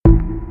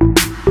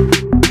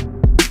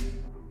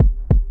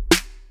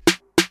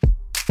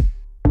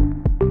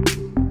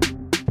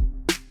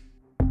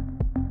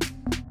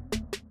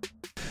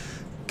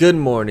Good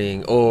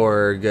morning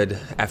or good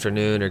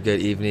afternoon or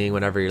good evening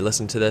whenever you're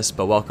listening to this,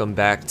 but welcome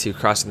back to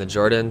Crossing the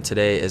Jordan.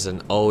 Today is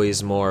an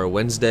Always More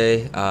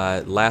Wednesday.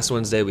 Last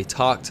Wednesday we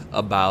talked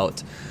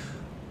about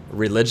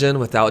religion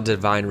without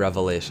divine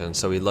revelation.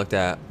 So we looked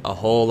at a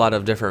whole lot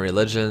of different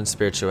religions,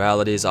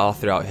 spiritualities all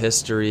throughout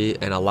history,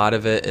 and a lot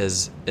of it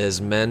is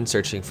men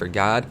searching for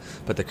God,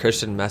 but the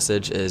Christian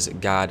message is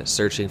God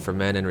searching for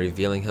men and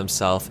revealing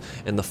himself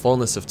in the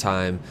fullness of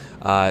time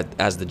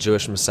as the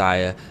Jewish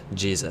Messiah,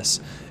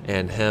 Jesus,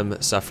 and him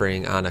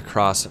suffering on a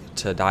cross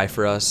to die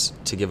for us,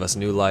 to give us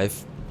new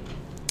life,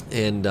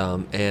 and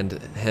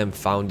him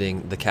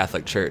founding the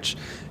Catholic Church,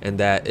 and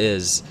that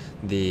is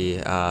the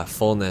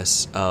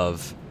fullness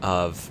of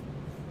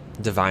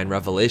divine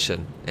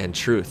revelation and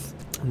truth,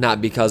 not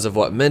because of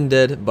what men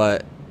did,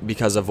 but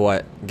because of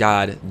what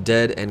God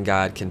did and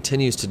God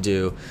continues to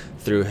do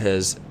through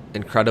his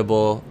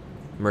incredible,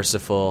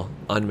 merciful,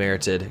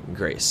 unmerited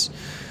grace.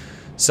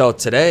 So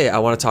today I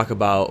want to talk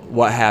about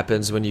what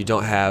happens when you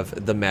don't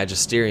have the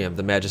magisterium.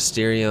 The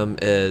magisterium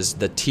is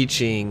the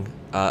teaching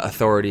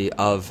authority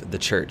of the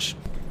church.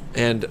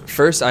 And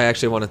first, I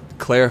actually want to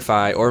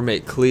clarify or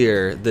make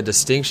clear the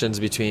distinctions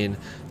between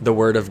the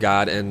Word of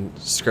God and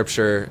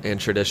Scripture and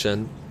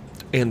tradition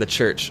and the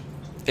church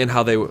and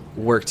how they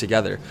work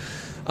together.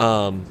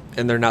 And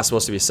they're not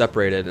supposed to be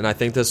separated. And I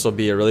think this will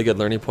be a really good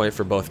learning point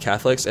for both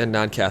Catholics and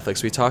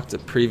non-Catholics. We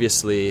talked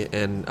previously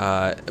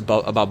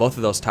about both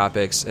of those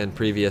topics in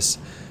previous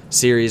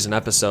series and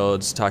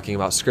episodes, talking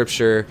about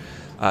Scripture,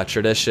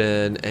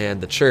 tradition,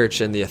 and the church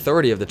and the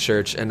authority of the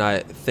church. And I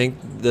think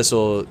this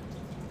will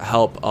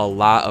help a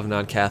lot of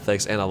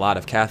non-Catholics and a lot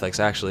of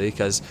Catholics, actually,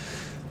 because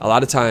a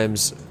lot of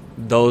times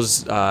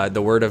those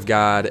the Word of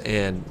God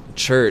and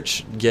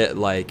church get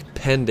like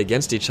pinned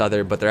against each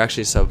other, but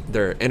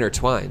they're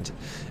intertwined,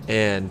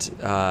 and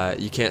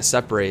you can't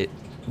separate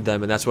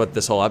them, and that's what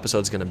this whole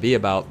episode is going to be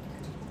about.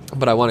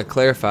 But I want to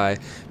clarify,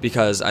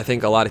 because I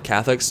think a lot of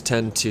Catholics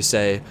tend to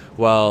say,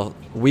 well,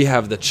 we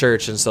have the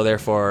church, and so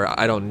therefore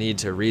I don't need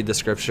to read the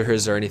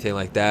scriptures or anything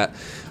like that.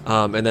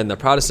 And then the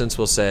Protestants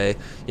will say,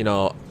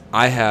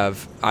 I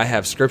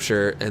have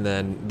scripture, and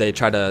then they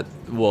try to,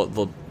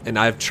 and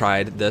I've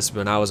tried this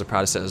when I was a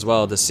Protestant as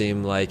well, to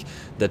seem like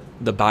that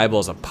the Bible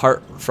is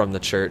apart from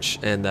the church,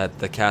 and that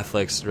the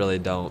Catholics really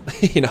don't,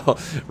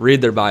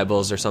 read their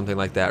Bibles or something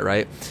like that,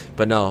 right?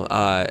 But no,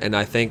 and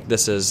I think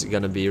this is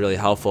going to be really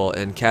helpful.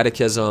 In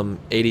Catechism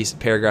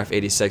paragraph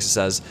 86, it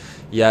says,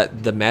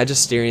 "Yet the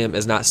magisterium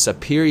is not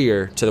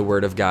superior to the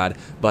Word of God,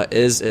 but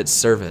is its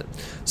servant."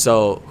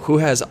 So who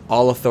has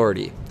all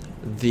authority?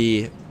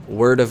 The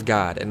Word of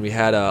God. And we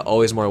had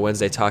Always More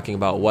Wednesday talking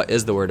about what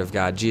is the Word of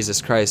God.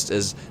 Jesus Christ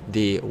is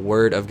the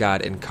Word of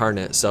God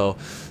incarnate. So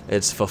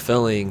it's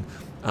fulfilling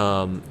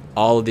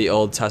all of the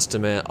Old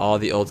Testament, all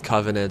the Old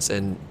Covenants,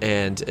 and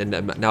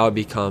now it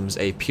becomes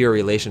a pure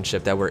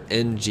relationship that we're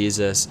in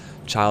Jesus,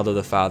 child of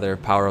the Father,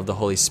 power of the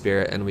Holy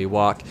Spirit, and we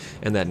walk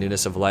in that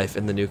newness of life,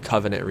 in the new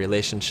covenant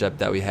relationship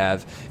that we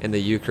have in the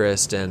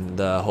Eucharist and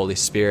the Holy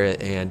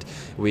Spirit, and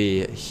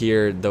we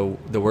hear the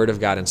Word of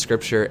God in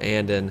Scripture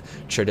and in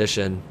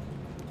tradition,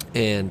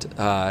 and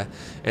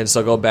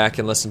so go back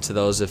and listen to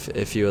those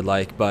if you would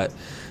like, but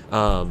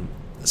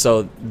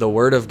so the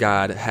Word of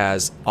God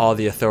has all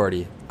the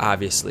authority.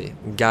 Obviously,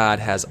 God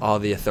has all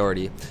the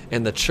authority,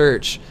 and the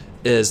church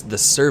is the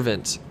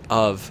servant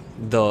of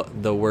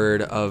the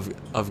Word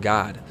of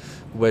God,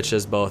 which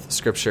is both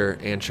Scripture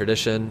and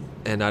tradition.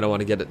 And I don't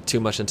want to get too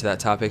much into that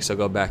topic, so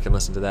go back and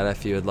listen to that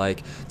if you would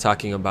like,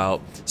 talking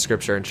about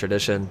Scripture and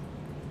tradition.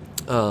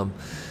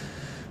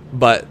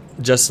 But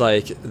just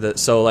like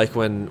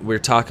when we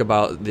talk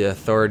about the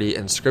authority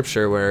in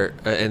Scripture,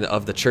 and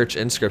of the church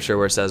in Scripture,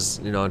 where it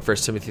says, in 1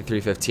 Timothy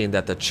 3:15,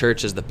 that the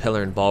church is the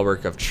pillar and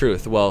bulwark of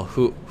truth. Well,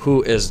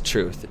 who is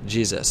truth?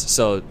 Jesus.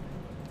 So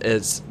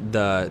it's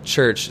the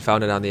church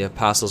founded on the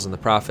apostles and the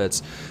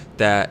prophets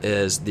that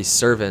is the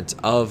servant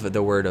of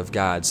the Word of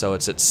God. So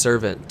it's its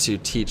servant to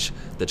teach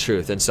the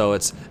truth, and so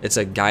it's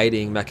a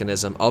guiding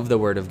mechanism of the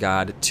Word of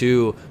God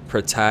to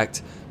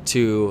protect,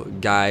 to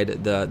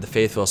guide the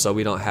faithful, so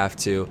we don't have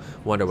to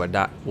wonder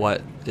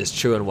what is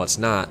true and what's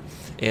not,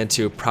 and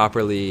to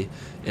properly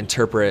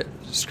interpret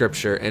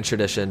Scripture and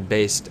tradition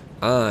based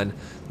on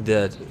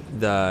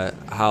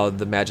how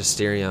the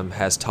magisterium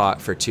has taught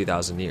for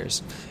 2,000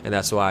 years. And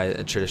that's why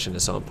tradition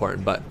is so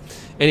important. But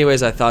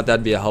anyways, I thought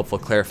that'd be a helpful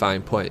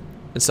clarifying point.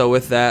 And so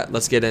with that,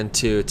 let's get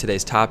into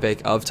today's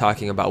topic of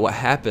talking about what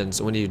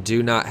happens when you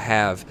do not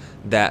have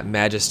that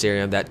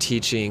magisterium, that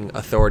teaching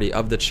authority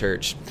of the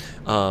church.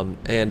 And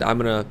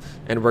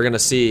we're gonna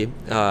see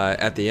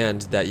at the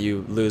end that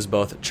you lose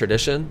both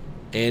tradition,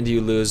 and you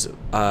lose,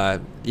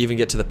 even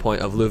get to the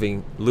point of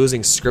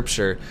losing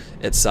Scripture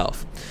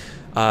itself.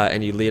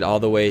 And you lead all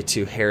the way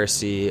to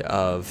heresy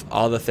of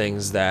all the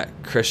things that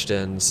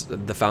Christians,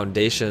 the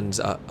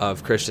foundations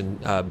of Christian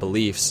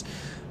beliefs,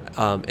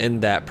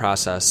 in that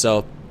process.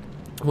 So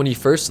when you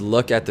first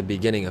look at the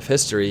beginning of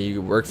history, you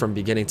work from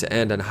beginning to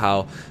end on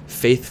how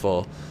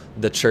faithful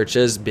the church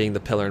is being the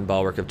pillar and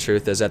bulwark of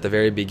truth is at the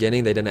very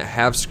beginning they didn't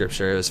have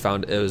scripture. It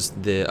was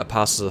the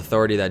apostles'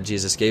 authority that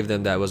Jesus gave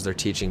them that was their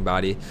teaching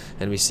body,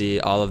 and we see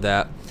all of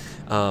that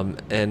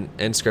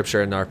in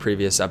scripture in our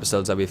previous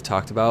episodes that we've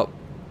talked about.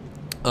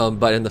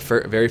 But in the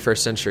very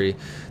first century,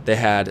 they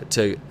had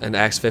to, in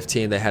Acts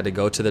 15, they had to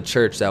go to the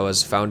church that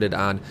was founded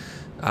on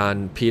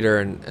Peter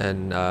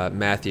and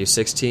Matthew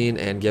 16,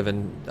 and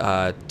given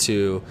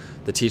to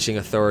the teaching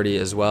authority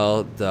as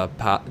well,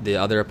 the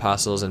other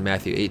apostles in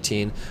Matthew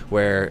 18,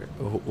 where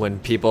when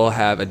people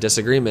have a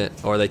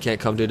disagreement or they can't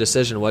come to a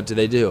decision, what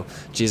do?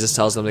 Jesus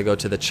tells them to go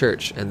to the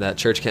church, and that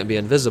church can't be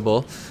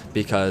invisible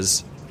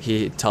because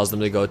he tells them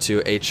to go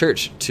to a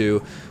church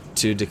to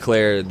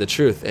declare the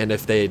truth. And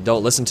if they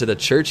don't listen to the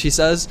church, he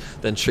says,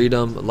 then treat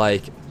them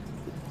like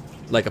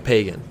a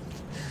pagan,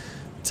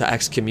 to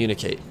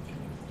excommunicate.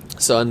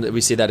 So, and we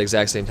see that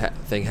exact same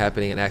thing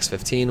happening in Acts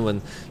 15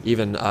 when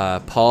even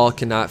Paul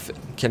cannot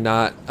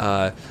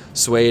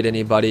sway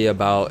anybody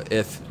about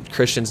if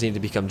Christians need to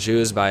become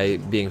Jews by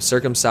being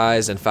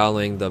circumcised and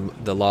following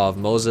the law of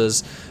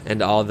Moses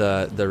and all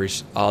the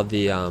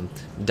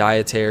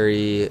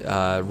dietary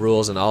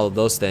rules and all of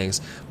those things.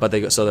 But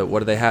what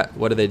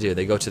do they do?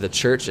 They go to the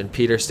church, and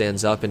Peter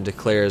stands up and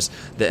declares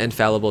the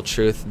infallible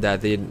truth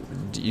that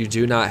you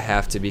do not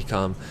have to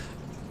become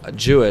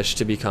Jewish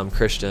to become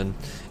Christian.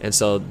 And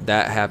so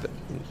that happened.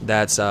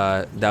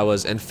 That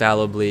was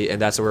infallibly,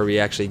 and that's where we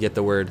actually get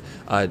the word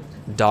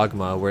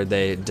dogma, where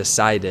they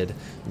decided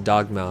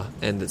dogma.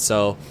 And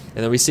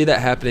then we see that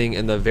happening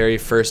in the very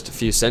first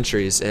few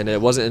centuries, and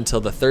it wasn't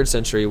until the 3rd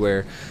century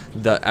where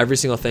every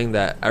single thing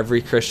that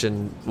every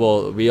Christian,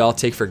 we all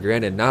take for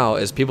granted now,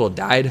 is people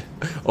died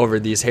over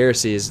these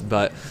heresies.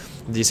 But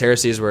these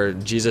heresies where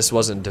Jesus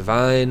wasn't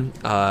divine,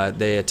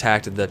 they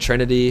attacked the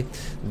Trinity,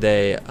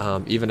 they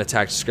even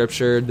attacked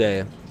Scripture,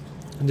 they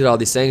did all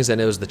these things,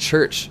 and it was the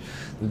church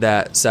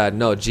that said,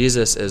 no,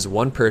 Jesus is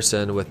one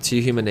person with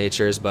two human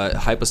natures, but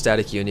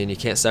hypostatic union, you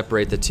can't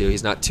separate the two.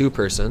 He's not two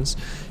persons.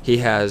 He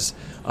has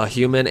a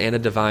human and a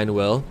divine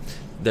will.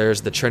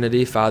 There's the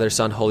Trinity, Father,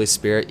 Son, Holy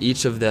Spirit,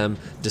 each of them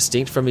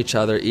distinct from each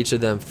other, each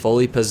of them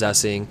fully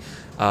possessing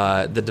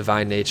the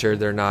divine nature.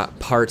 They're not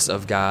parts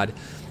of God.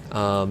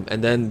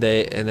 And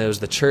there was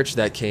the church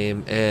that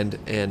came and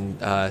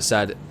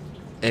said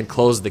and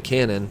closed the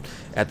canon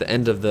at the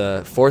end of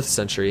the 4th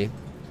century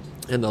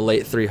in the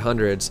late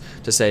 300s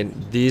to say,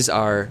 these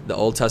are the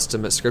Old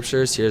Testament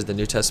scriptures, here's the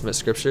New Testament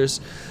scriptures.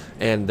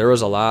 And there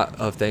was a lot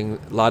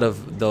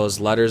of those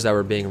letters that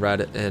were being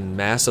read in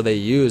mass, so they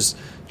used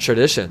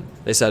tradition.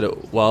 They said,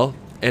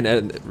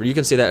 and you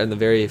can see that in the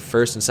very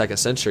 1st and 2nd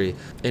century.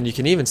 And you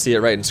can even see it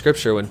right in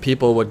Scripture when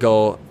people would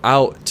go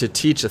out to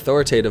teach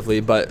authoritatively,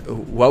 but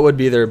what would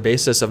be their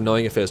basis of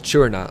knowing if it was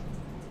true or not?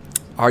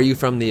 Are you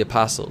from the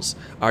apostles?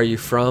 Are you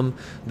from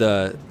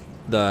the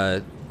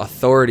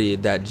authority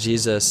that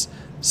Jesus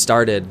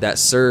started, that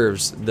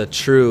serves the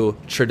true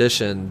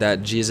tradition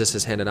that Jesus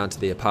has handed on to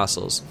the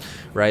apostles,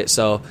 right?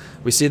 So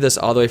we see this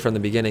all the way from the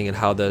beginning and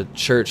how the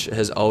church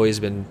has always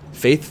been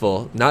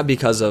faithful, not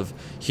because of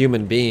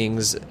human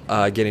beings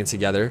getting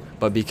together,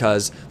 but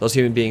because those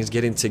human beings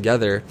getting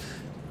together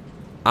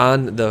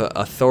on the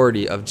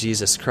authority of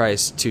Jesus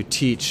Christ to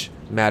teach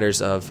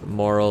matters of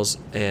morals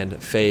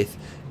and faith,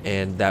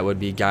 and that would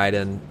be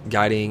guiding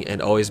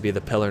and always be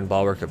the pillar and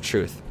bulwark of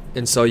truth.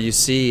 And so you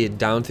see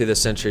down through the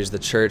centuries the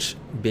church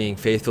being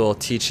faithful,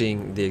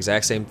 teaching the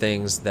exact same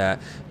things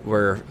that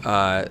were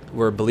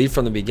believed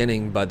from the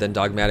beginning, but then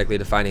dogmatically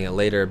defining it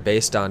later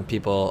based on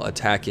people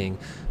attacking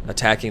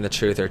the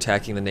truth or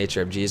attacking the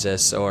nature of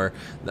Jesus or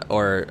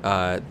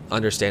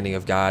understanding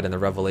of God and the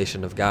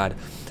revelation of God.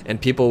 And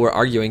people were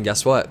arguing,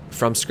 guess what?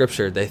 From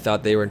Scripture. They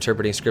thought they were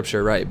interpreting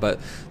Scripture right, but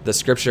the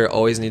Scripture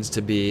always needs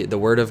to be, the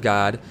Word of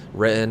God,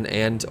 written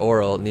and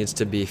oral, needs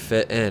to be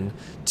fit in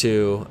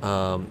to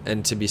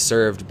and to be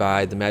served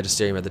by the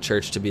magisterium of the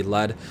church, to be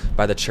led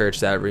by the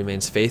church that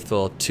remains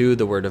faithful to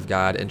the Word of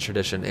God and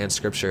tradition and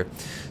Scripture.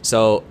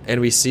 So,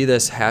 and we see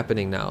this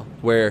happening now,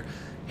 where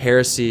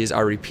heresies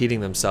are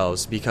repeating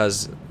themselves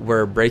because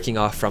we're breaking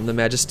off from the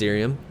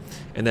magisterium,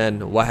 and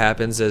then what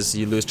happens is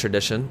you lose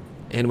tradition.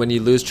 And when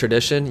you lose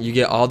tradition, you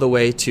get all the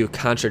way to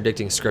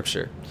contradicting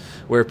Scripture,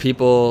 where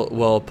people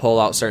will pull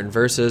out certain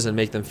verses and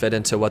make them fit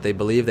into what they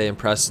believe. They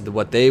impress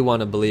what they want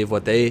to believe,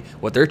 what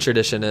their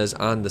tradition is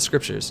on the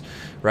Scriptures,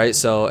 right?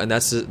 So, and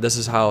this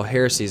is how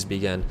heresies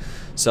begin.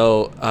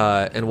 So,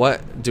 and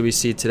what do we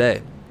see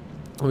today?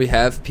 We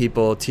have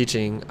people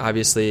teaching,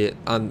 obviously,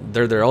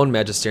 they're their own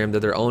magisterium,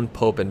 they're their own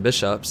pope and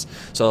bishops.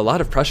 So a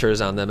lot of pressure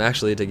is on them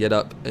actually to get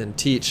up and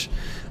teach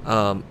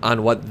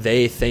on what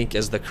they think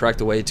is the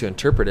correct way to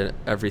interpret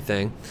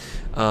everything.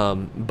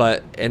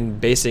 But in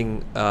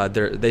basing,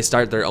 they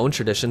start their own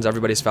traditions.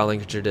 Everybody's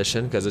following a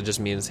tradition because it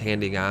just means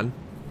handing on.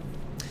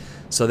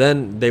 So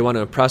then they want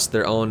to impress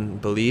their own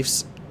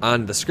beliefs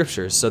on the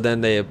Scriptures. So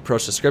then they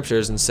approach the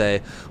Scriptures and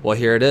say, well,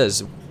 here it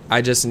is.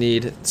 I just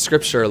need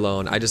scripture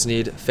alone. I just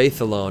need faith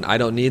alone. I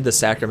don't need the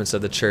sacraments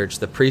of the church.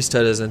 The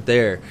priesthood isn't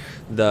there.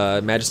 The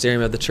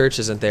magisterium of the church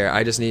isn't there.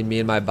 I just need me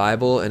and my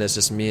Bible, and it's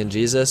just me and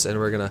Jesus, and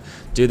we're going to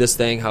do this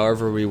thing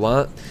however we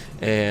want.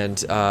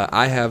 And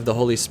I have the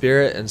Holy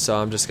Spirit, and so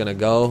I'm just going to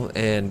go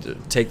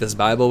and take this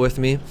Bible with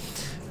me.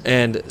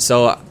 And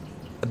so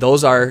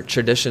those are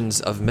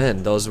traditions of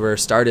men. Those were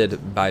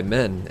started by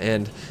men,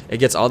 and it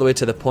gets all the way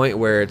to the point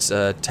where it's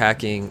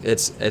attacking.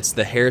 It's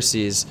the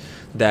heresies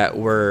that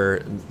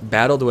were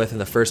battled with in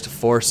the first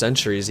 4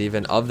 centuries,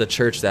 even of the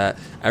church, that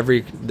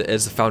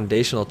is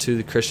foundational to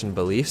the Christian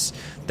beliefs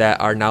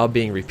that are now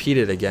being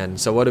repeated again.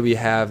 So what do we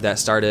have that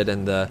started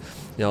in the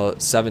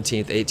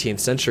 17th, 18th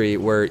century,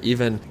 where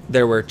even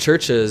there were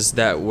churches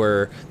that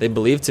they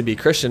believed to be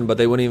Christian, but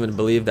they wouldn't even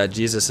believe that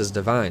Jesus is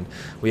divine.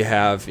 We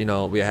have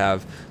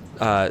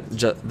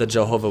the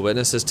Jehovah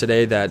Witnesses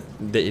today that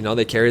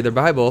they carry their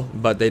Bible,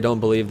 but they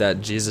don't believe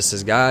that Jesus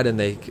is God, and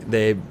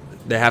they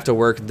have to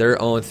work their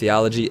own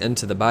theology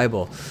into the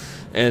Bible.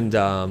 And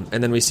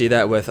then we see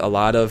that with a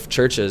lot of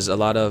churches, a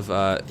lot of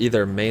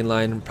either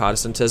mainline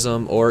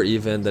Protestantism or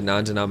even the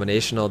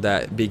non-denominational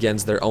that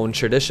begins their own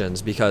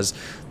traditions, because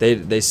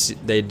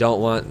they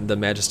don't want the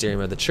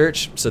magisterium of the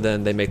church, so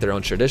then they make their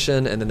own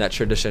tradition, and then that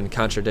tradition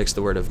contradicts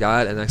the Word of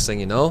God, and next thing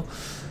you know,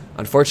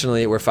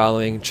 unfortunately, we're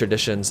following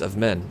traditions of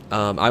men.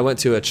 I went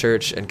to a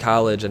church in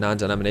college, a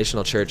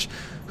non-denominational church,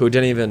 who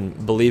didn't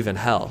even believe in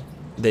hell.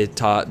 They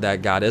taught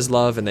that God is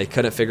love, and they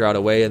couldn't figure out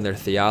a way in their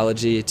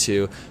theology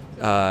to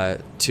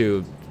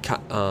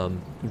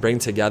bring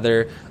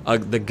together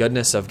the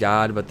goodness of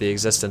God, but the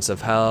existence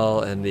of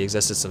hell and the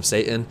existence of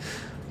Satan.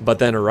 But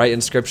then right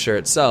in Scripture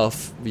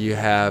itself, you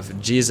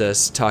have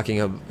Jesus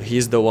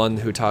he's the one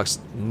who talks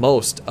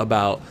most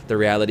about the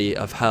reality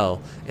of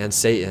hell and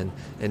Satan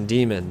and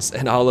demons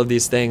and all of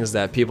these things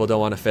that people don't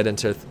want to fit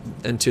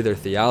into their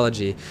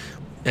theology.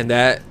 And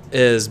that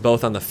is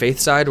both on the faith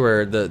side,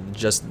 where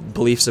just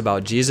beliefs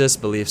about Jesus,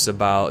 beliefs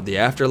about the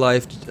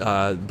afterlife,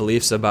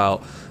 beliefs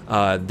about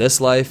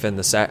this life and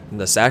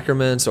the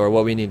sacraments, or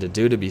what we need to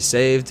do to be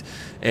saved.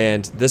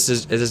 And it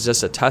is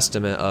just a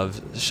testament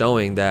of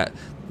showing that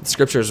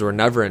Scriptures were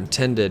never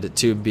intended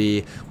to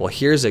be, well,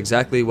 here's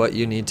exactly what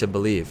you need to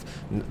believe.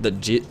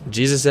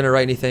 Jesus didn't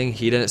write anything.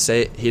 He didn't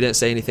say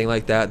anything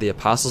like that. The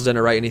apostles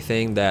didn't write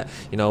anything that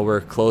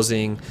we're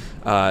closing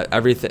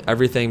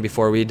everything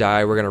before we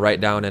die. We're going to write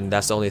down, and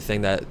that's the only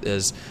thing that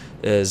is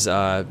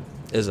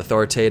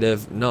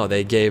authoritative. No,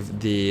 they gave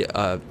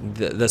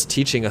this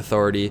teaching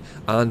authority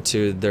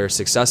onto their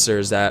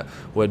successors that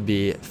would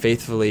be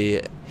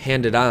faithfully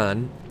handed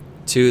on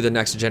to the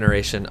next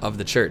generation of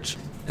the church.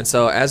 And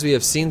so, as we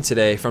have seen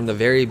today, from the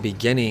very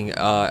beginning,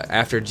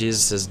 after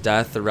Jesus'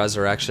 death, the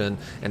resurrection,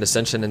 and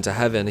ascension into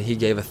heaven, he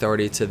gave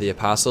authority to the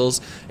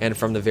apostles. And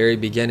from the very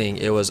beginning,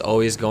 it was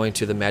always going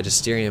to the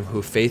magisterium,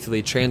 who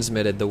faithfully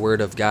transmitted the word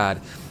of God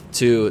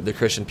to the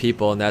Christian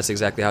people. And that's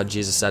exactly how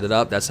Jesus set it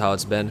up. That's how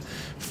it's been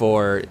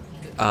for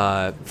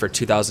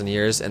 2,000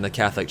 years in the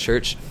Catholic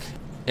Church.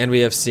 And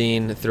we have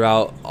seen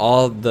throughout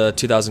all the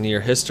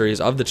 2,000-year histories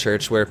of the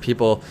church where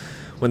people,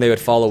 when they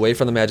would fall away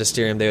from the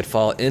magisterium, they would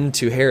fall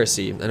into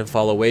heresy and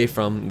fall away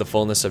from the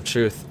fullness of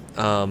truth.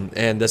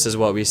 And this is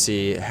what we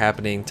see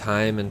happening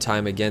time and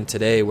time again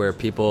today, where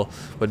people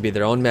would be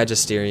their own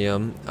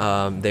magisterium.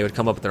 They would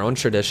come up with their own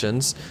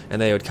traditions, and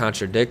they would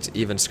contradict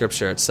even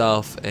Scripture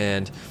itself.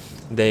 And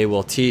they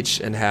will teach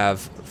and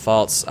have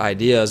false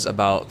ideas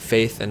about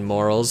faith and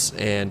morals,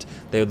 and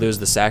they would lose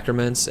the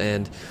sacraments.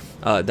 And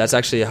that's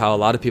actually how a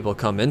lot of people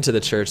come into the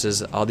church,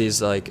 is all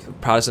these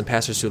Protestant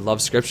pastors who love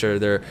Scripture.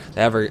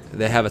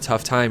 They have a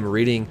tough time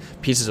reading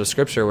pieces of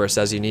Scripture where it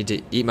says you need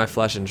to eat my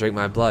flesh and drink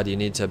my blood. You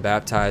need to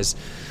baptize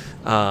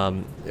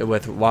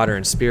with water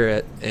and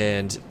spirit,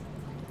 and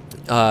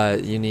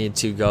you need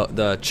to go.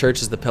 The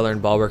church is the pillar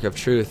and bulwark of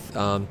truth.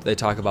 They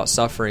talk about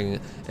suffering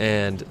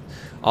and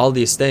all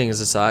these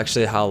things. It's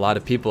actually how a lot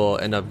of people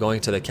end up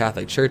going to the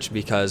Catholic Church,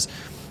 because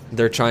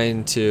they're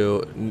trying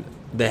to.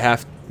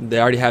 They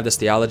already have this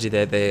theology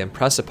that they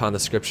impress upon the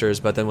Scriptures,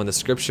 but then when the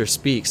Scripture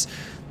speaks,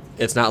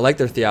 it's not like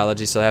their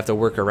theology, so they have to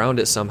work around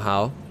it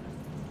somehow.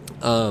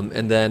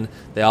 And then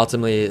they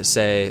ultimately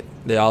see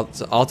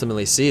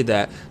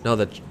that no,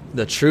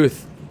 the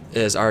truth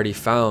is already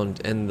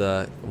found in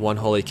the one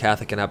holy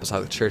Catholic and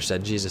Apostolic Church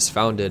that Jesus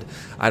founded.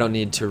 I don't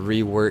need to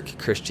rework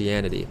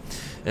Christianity.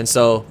 And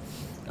so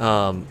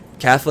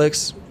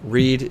Catholics,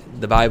 read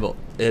the Bible.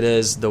 It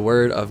is the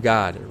Word of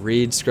God.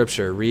 Read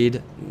Scripture.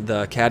 Read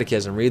the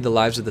Catechism. Read the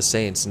lives of the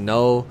saints.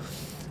 Know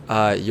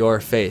your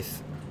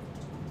faith.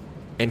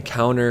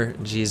 Encounter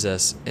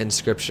Jesus in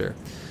Scripture.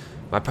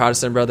 My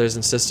Protestant brothers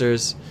and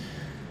sisters,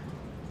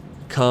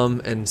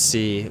 come and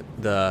see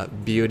the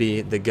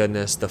beauty, the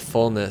goodness, the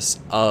fullness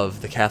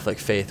of the Catholic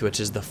faith, which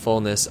is the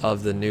fullness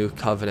of the new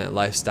covenant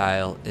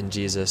lifestyle in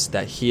Jesus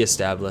that He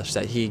established,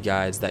 that He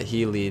guides, that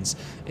He leads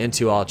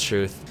into all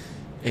truth.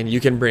 And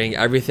you can bring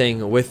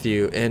everything with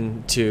you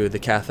into the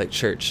Catholic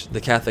Church. The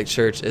Catholic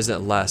Church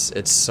isn't less,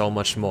 it's so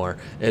much more.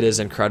 It is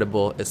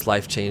incredible, it's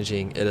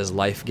life-changing, it is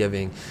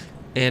life-giving.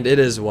 And it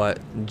is what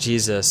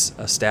Jesus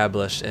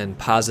established and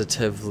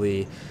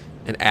positively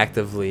and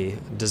actively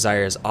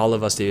desires all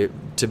of us to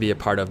be a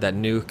part of, that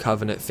new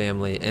covenant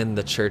family in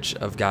the church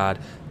of God,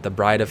 the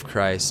bride of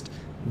Christ,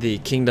 the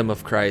kingdom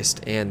of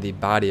Christ, and the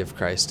body of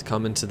Christ.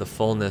 Come into the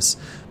fullness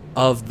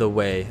of the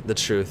way, the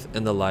truth,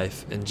 and the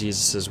life in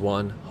Jesus'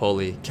 one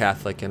holy,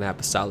 Catholic, and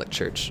apostolic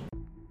church.